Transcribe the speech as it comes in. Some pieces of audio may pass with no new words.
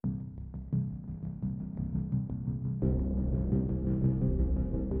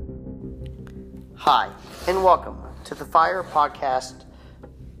Hi, and welcome to the Fire Podcast.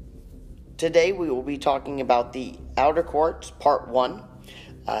 Today we will be talking about the Outer Courts, Part 1.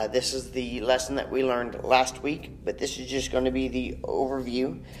 This is the lesson that we learned last week, but this is just going to be the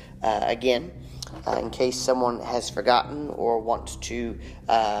overview again, in case someone has forgotten or wants to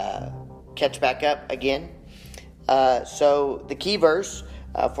catch back up again. So the key verse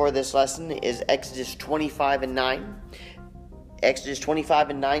for this lesson is Exodus 25 and 9. Exodus 25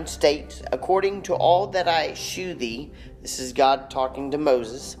 and 9 states, "According to all that I shew thee," this is God talking to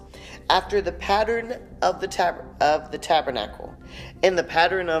Moses, "after the pattern of the tabernacle, and the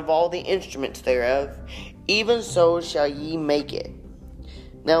pattern of all the instruments thereof, even so shall ye make it."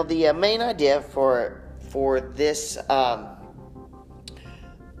 Now, the main idea for this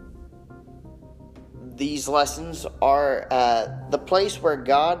these lessons are the place where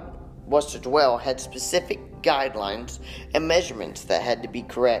God was to dwell had specific guidelines and measurements that had to be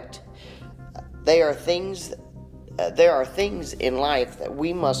correct. There are things in life that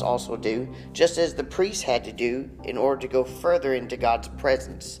we must also do, just as the priests had to do in order to go further into God's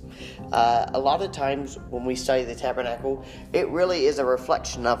presence. A lot of times when we study the tabernacle, it really is a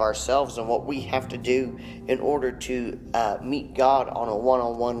reflection of ourselves and what we have to do in order to meet God on a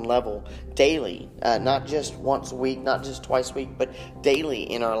one-on-one level daily, not just once a week, not just twice a week, but daily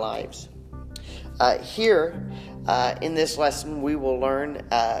in our lives. Here in this lesson, we will learn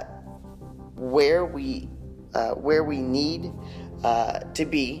where we need to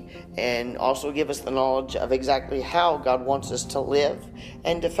be, and also give us the knowledge of exactly how God wants us to live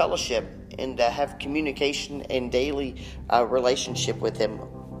and to fellowship and to have communication and daily relationship with Him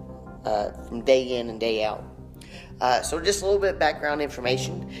from day in and day out. So just a little bit of background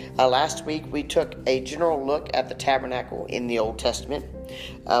information. Last week we took a general look at the tabernacle in the Old Testament.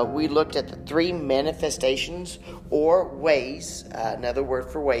 We looked at the three manifestations or ways, another word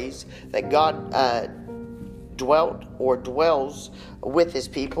for ways, that God dwelt or dwells with His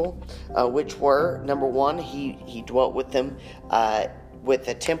people, which were, number one, He dwelt with them with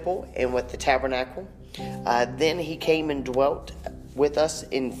the temple and with the tabernacle. Then He came and dwelt with us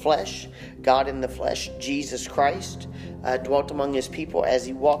in flesh. God in the flesh, Jesus Christ, dwelt among His people as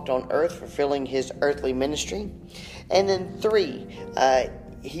He walked on earth, fulfilling His earthly ministry. And then three,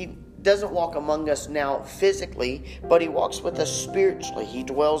 He doesn't walk among us now physically, but He walks with us spiritually. He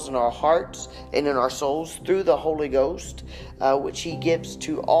dwells in our hearts and in our souls through the Holy Ghost, which He gives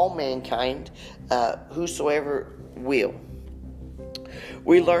to all mankind, whosoever will.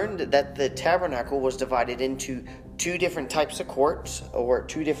 We learned that the tabernacle was divided into two different types of courts, or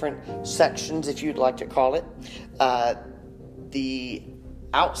two different sections, if you'd like to call it. The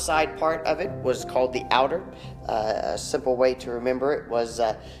outside part of it was called the outer. A simple way to remember it was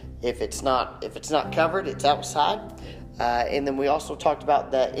if it's not covered, it's outside. And then we also talked about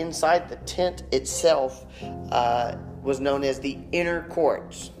the inside. The tent itself was known as the inner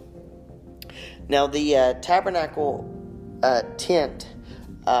courts. Now the tabernacle tent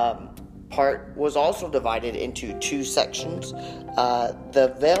part was also divided into two sections.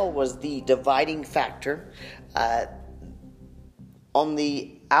 The veil was the dividing factor. On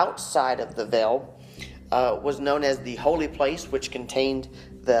the outside of the veil was known as the holy place, which contained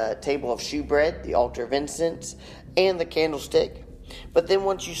the table of shewbread, the altar of incense, and the candlestick. But then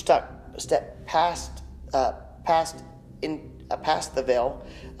once you step past the veil,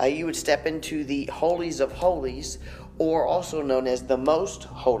 you would step into the holies of holies, or also known as the most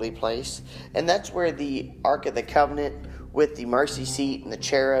holy place, and that's where the Ark of the Covenant with the mercy seat and the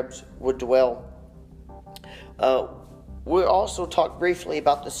cherubs would dwell. We'll also talk briefly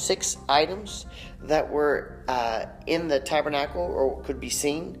about the 6 items that were in the tabernacle, or could be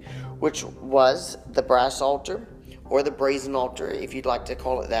seen, which was the brass altar, or the brazen altar, if you'd like to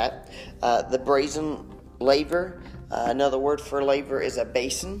call it that. The brazen laver, another word for laver is a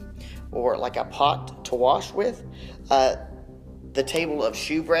basin, or like a pot to wash with. The table of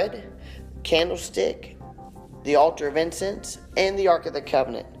shewbread, candlestick, the altar of incense, and the Ark of the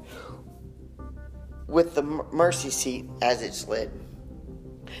Covenant, with the mercy seat as its lid.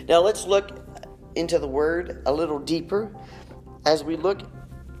 Now let's look into the Word a little deeper as we look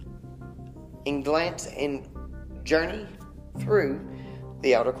and glance and journey through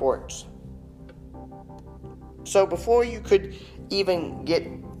the outer courts. So before you could even get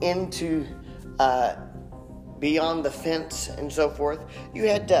into beyond the fence and so forth, you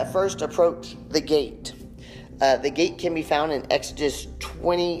had to first approach the gate. The gate can be found in Exodus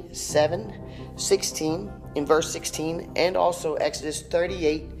 27:16, in verse 16, and also Exodus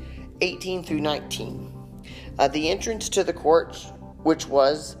 38:18 through 19. The entrance to the courts, which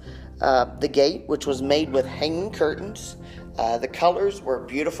was the gate, which was made with hanging curtains, The colors were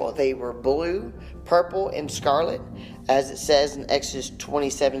beautiful. They were blue, purple, and scarlet, as it says in Exodus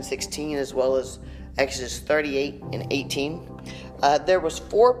 27:16, as well as Exodus 38 and 18. There was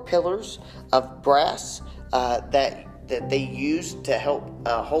 4 pillars of brass that they used to help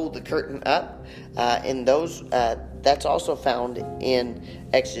hold the curtain up, and those that's also found in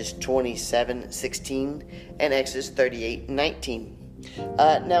Exodus 27:16 and Exodus 38:19.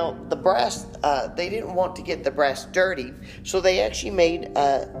 Now, the brass, they didn't want to get the brass dirty, so they actually made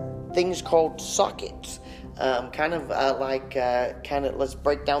things called sockets. Let's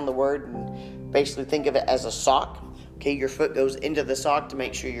break down the word and basically think of it as a sock. Okay, your foot goes into the sock to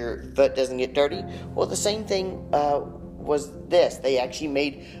make sure your foot doesn't get dirty. Well, the same thing was this. They actually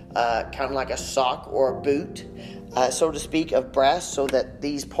made kind of like a sock or a boot, so to speak, of brass, so that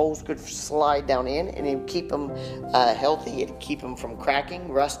these poles could slide down in, and it'd keep them healthy. It'd keep them from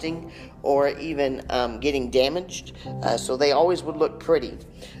cracking, rusting, or even getting damaged. So they always would look pretty.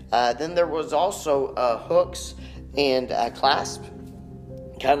 Then there was also hooks and clasp,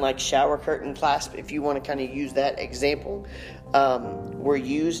 kind of like shower curtain clasp, if you want to kind of use that example, were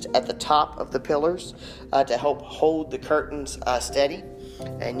used at the top of the pillars to help hold the curtains steady.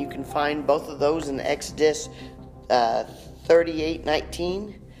 And you can find both of those in Exodus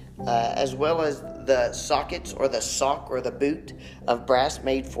 38:19, as well as the sockets or the sock or the boot of brass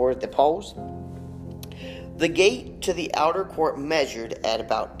made for the poles. The gate to the outer court measured at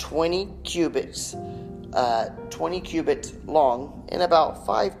about 20 cubits long and about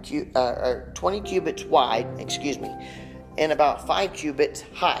 20 cubits wide, and about 5 cubits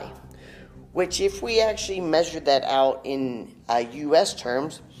high, which if we actually measured that out in U.S.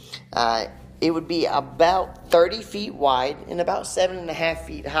 terms, it would be about 30 feet wide and about 7.5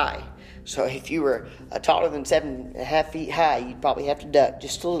 feet high. So if you were taller than 7.5 feet high, you'd probably have to duck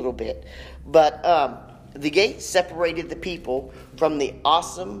just a little bit. But the gate separated the people from the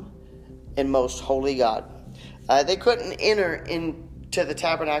awesome and most holy God. They couldn't enter into the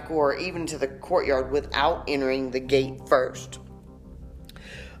tabernacle or even to the courtyard without entering the gate first.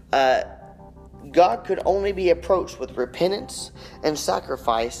 God could only be approached with repentance and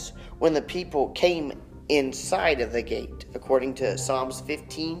sacrifice when the people came inside of the gate, according to Psalms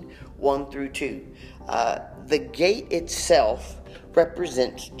 15:1-2. The gate itself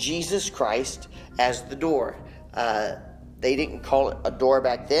represents Jesus Christ as the door. They didn't call it a door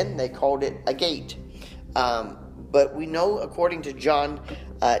back then, they called it a gate. But we know, according to John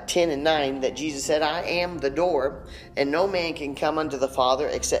 10:9, that Jesus said, "I am the door, and no man can come unto the Father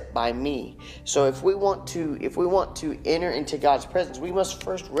except by me." So if we want to enter into God's presence, we must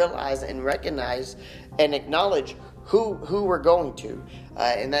first realize and recognize and acknowledge who we're going to,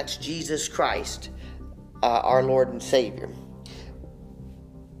 and that's Jesus Christ, our Lord and Savior.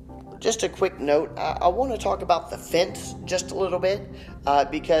 Just a quick note, I want to talk about the fence just a little bit,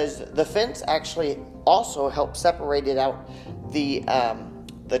 because the fence actually also helped separate it out the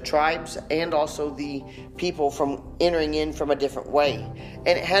tribes and also the people from entering in from a different way.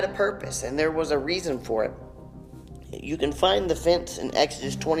 And it had a purpose, and there was a reason for it. You can find the fence in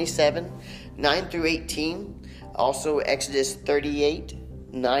Exodus 27:9-18, also Exodus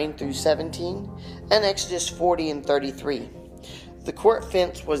 38:9-17, and Exodus 40:33. The court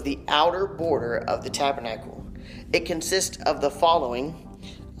fence was the outer border of the tabernacle. It consists of the following,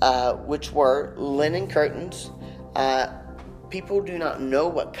 which were linen curtains. People do not know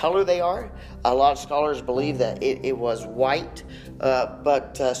what color they are. A lot of scholars believe that it was white.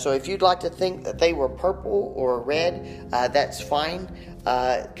 So if you'd like to think that they were purple or red, that's fine.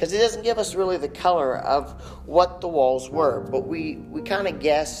 Because it doesn't give us really the color of what the walls were. But we kind of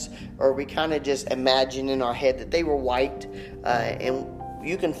guess, or we kind of just imagine in our head that they were white. And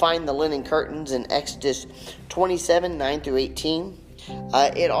you can find the linen curtains in Exodus 27:9-18.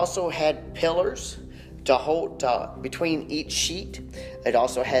 It also had pillars to hold between each sheet. It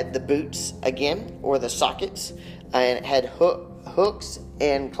also had the boots again, or the sockets, and it had hooks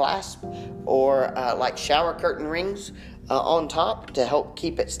and clasp, or like shower curtain rings on top to help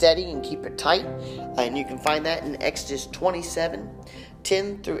keep it steady and keep it tight. And you can find that in Exodus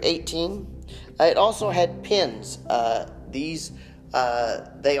 27:10-18. It also had pins.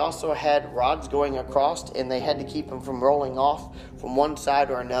 They also had rods going across, and they had to keep them from rolling off from one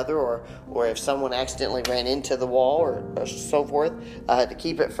side or another, or if someone accidentally ran into the wall or so forth, to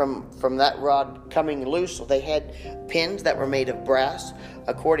keep it from that rod coming loose. So they had pins that were made of brass,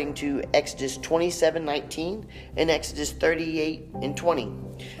 according to Exodus 27:19 and Exodus 38:20.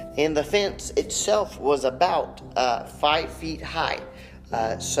 And the fence itself was about 5 feet high.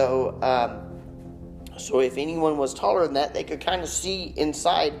 So if anyone was taller than that, they could kind of see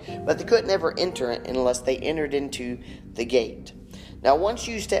inside, but they could never enter it unless they entered into the gate. Now, once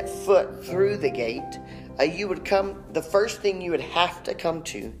you step foot through the gate, the first thing you would have to come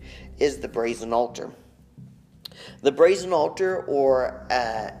to is the brazen altar. The brazen altar, or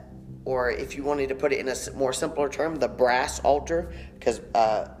if you wanted to put it in a more simpler term, the brass altar, because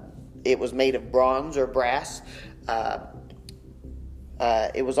it was made of bronze or brass.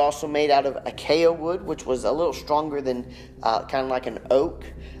 It was also made out of acacia wood, which was a little stronger than kind of like an oak,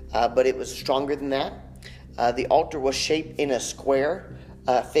 but it was stronger than that. The altar was shaped in a square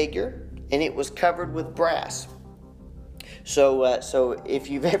figure, and it was covered with brass. So if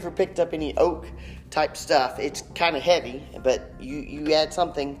you've ever picked up any oak type stuff, it's kind of heavy, but you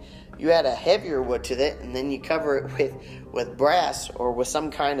add a heavier wood to it, and then you cover it with brass or with some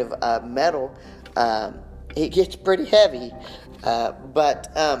kind of metal. It gets pretty heavy. But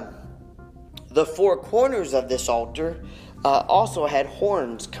the four corners of this altar also had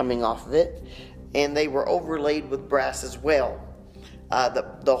horns coming off of it, and they were overlaid with brass as well.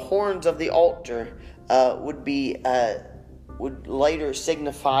 The horns of the altar would later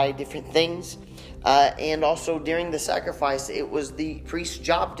signify different things, and also during the sacrifice, it was the priest's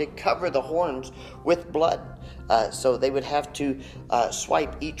job to cover the horns with blood. So they would have to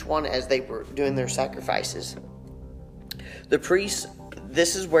swipe each one as they were doing their sacrifices.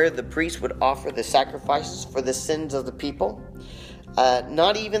 This is where the priest would offer the sacrifices for the sins of the people.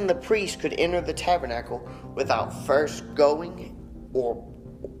 Not even the priest could enter the tabernacle without first going to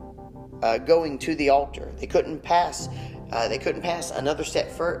the altar. They couldn't pass another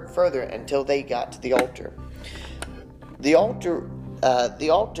step further until they got to the altar. The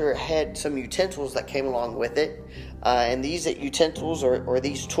altar had some utensils that came along with it, and these utensils or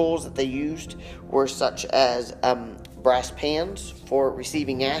these tools that they used were such as brass pans for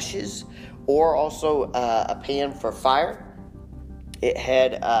receiving ashes, or also a pan for fire. It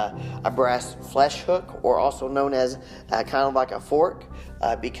had a brass flesh hook, or also known as kind of like a fork,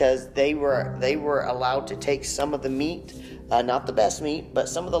 because they were allowed to take some of the meat, not the best meat, but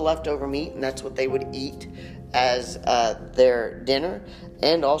some of the leftover meat, and that's what they would eat as their dinner,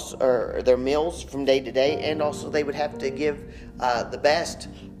 and also or their meals from day to day. And also they would have to give the best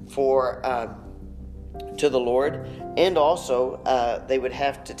to the Lord, and also they would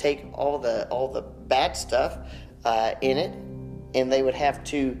have to take all the bad stuff in it, and they would have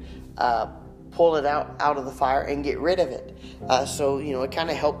to pull it out of the fire and get rid of it. So it kind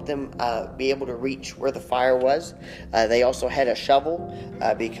of helped them be able to reach where the fire was. They also had a shovel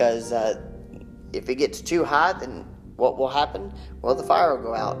because if it gets too high, then what will happen? Well, the fire will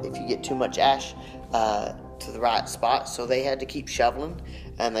go out if you get too much ash to the right spot. So they had to keep shoveling,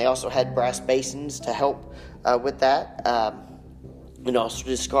 and they also had brass basins to help with that. And also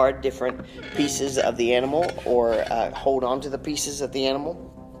discard different pieces of the animal, or hold on to the pieces of the animal.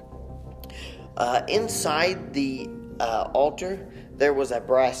 Inside the altar, there was a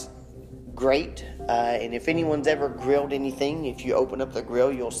brass grate, and if anyone's ever grilled anything, if you open up the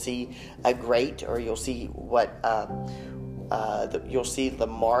grill, you'll see a grate, or you'll see you'll see the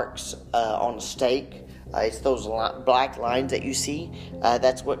marks on a steak. It's those black lines that you see.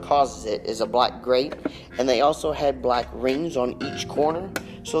 That's what causes it, is a black grate. And they also had black rings on each corner,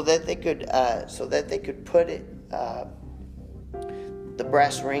 so that they could put it. The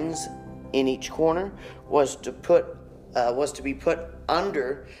brass rings in each corner was to be put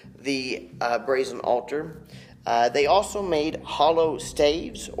under the brazen altar. They also made hollow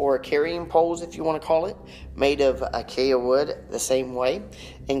staves, or carrying poles, if you want to call it, made of acacia wood the same way,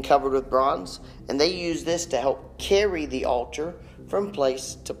 and covered with bronze. And they used this to help carry the altar from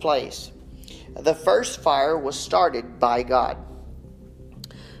place to place. The first fire was started by God,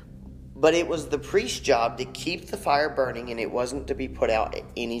 but it was the priest's job to keep the fire burning, and it wasn't to be put out at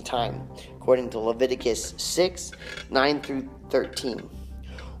any time, according to Leviticus 6, 9 through 13.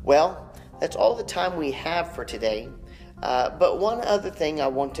 Well, that's all the time we have for today. But one other thing I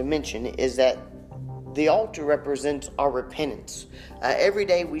want to mention is that the altar represents our repentance. Every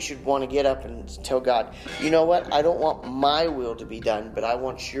day we should want to get up and tell God, you know what? I don't want my will to be done, but I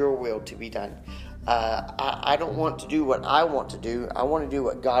want your will to be done. I don't want to do what I want to do. I want to do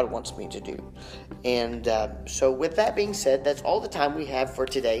what God wants me to do. And so with that being said, that's all the time we have for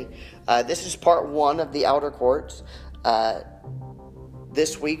today. This is part 1 of the outer courts.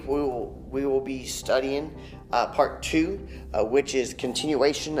 This week we will be studying part 2, which is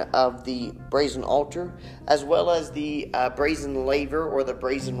continuation of the brazen altar, as well as the brazen laver, or the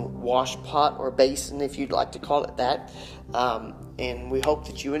brazen wash pot or basin, if you'd like to call it that. And we hope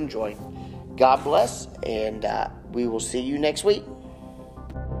that you enjoy. God bless, and we will see you next week.